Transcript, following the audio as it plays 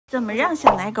怎么让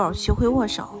小奶狗学会握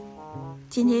手？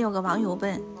今天有个网友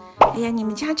问，哎呀，你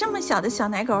们家这么小的小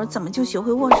奶狗怎么就学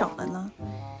会握手了呢？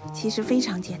其实非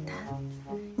常简单，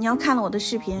你要看了我的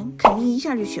视频，肯定一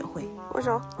下就学会握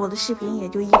手。我的视频也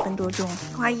就1分多钟，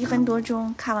花1分多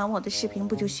钟看完我的视频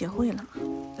不就学会了吗？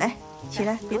来，起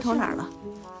来，别偷懒了，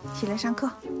起来上课，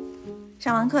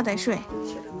上完课再睡，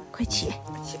快起！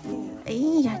哎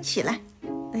呀，起来！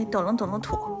哎，抖楞抖楞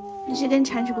土，你是跟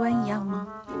铲屎官一样吗？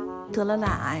得了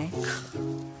懒癌。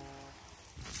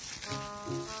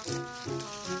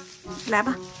来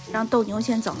吧，让斗牛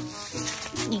先走，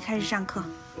你开始上课。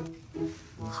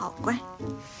好乖。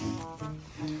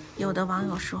有的网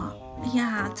友说，哎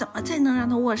呀，怎么才能让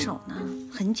他握手呢？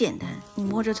很简单，你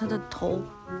摸着他的头，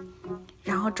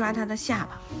然后抓他的下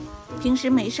巴。平时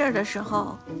没事的时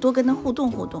候，多跟他互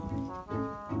动互动，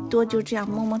多就这样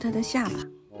摸摸他的下巴。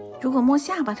如果摸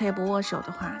下巴他也不握手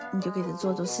的话，你就给他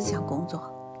做做思想工作，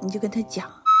你就跟他讲，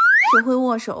学会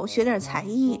握手，学点才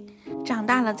艺，长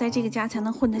大了在这个家才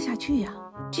能混得下去呀。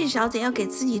至少得要给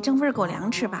自己挣份狗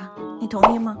粮吃吧，你同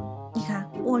意吗？你看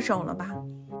握手了吧？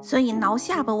所以挠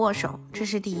下巴握手，这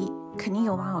是第一。肯定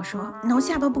有网友说挠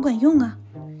下巴不管用啊，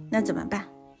那怎么办？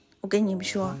我跟你们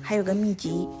说，还有个秘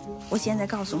籍，我现在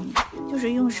告诉你，就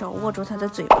是用手握住他的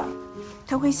嘴巴，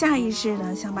他会下意识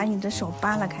的想把你的手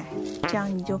扒拉开，这样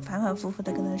你就反反复复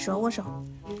的跟他说握手，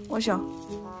握手，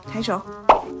抬手，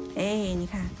哎，你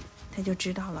看他就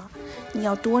知道了。你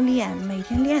要多练，每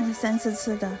天练3、4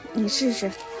次的，你试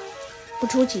试，不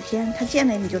出几天他见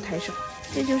了你就抬手。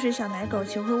这就是小奶狗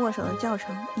学会握手的教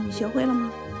程，你们学会了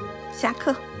吗？下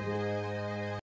课。